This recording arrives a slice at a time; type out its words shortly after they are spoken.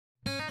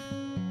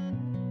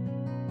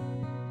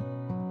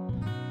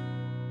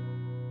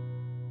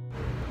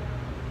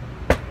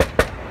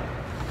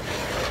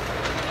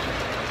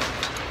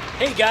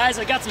Hey guys,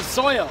 I got some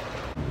soil.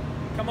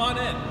 Come on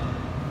in.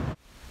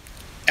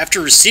 After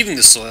receiving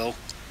the soil,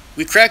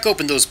 we crack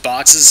open those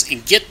boxes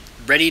and get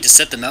ready to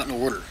set them out in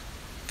order.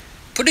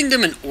 Putting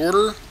them in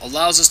order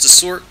allows us to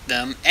sort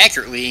them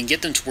accurately and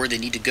get them to where they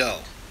need to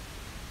go,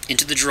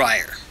 into the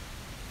dryer.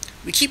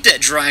 We keep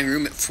that drying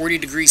room at 40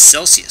 degrees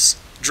Celsius,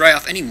 dry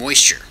off any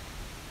moisture.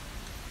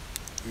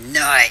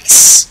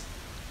 Nice!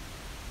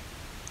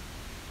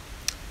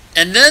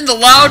 And then the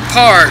loud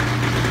part,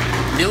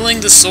 milling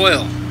the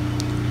soil.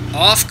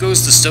 Off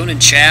goes the stone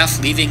and chaff,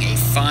 leaving a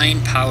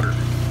fine powder.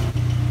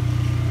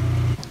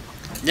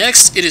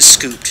 Next, it is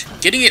scooped,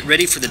 getting it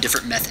ready for the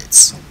different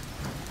methods.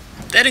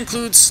 That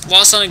includes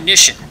loss on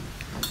ignition,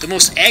 the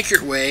most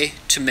accurate way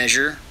to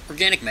measure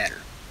organic matter.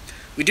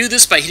 We do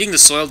this by heating the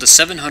soil to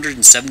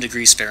 707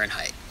 degrees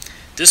Fahrenheit.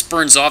 This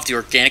burns off the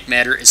organic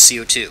matter as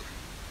CO2.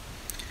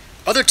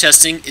 Other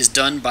testing is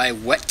done by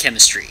wet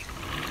chemistry.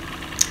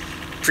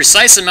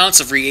 Precise amounts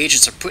of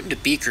reagents are put into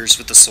beakers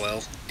with the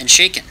soil and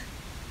shaken.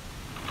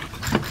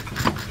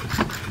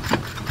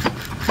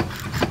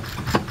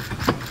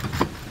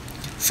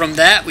 From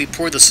that, we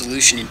pour the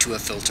solution into a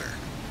filter.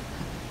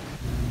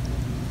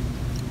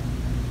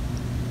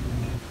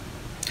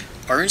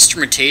 Our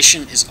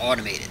instrumentation is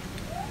automated.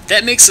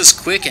 That makes us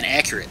quick and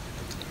accurate.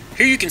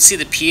 Here you can see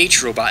the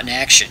pH robot in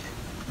action.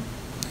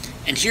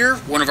 And here,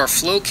 one of our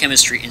flow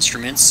chemistry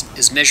instruments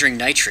is measuring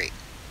nitrate.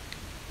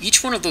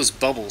 Each one of those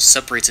bubbles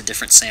separates a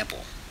different sample.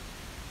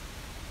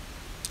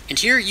 And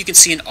here you can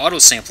see an auto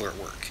sampler at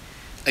work.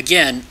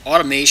 Again,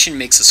 automation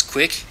makes us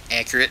quick,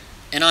 accurate,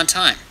 and on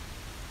time.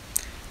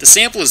 The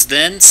sample is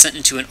then sent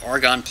into an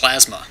argon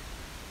plasma.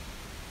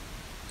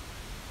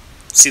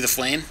 See the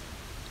flame?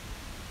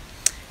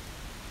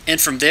 And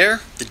from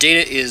there, the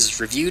data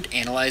is reviewed,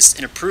 analyzed,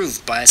 and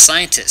approved by a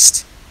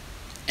scientist.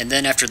 And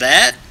then after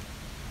that,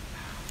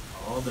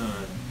 All done.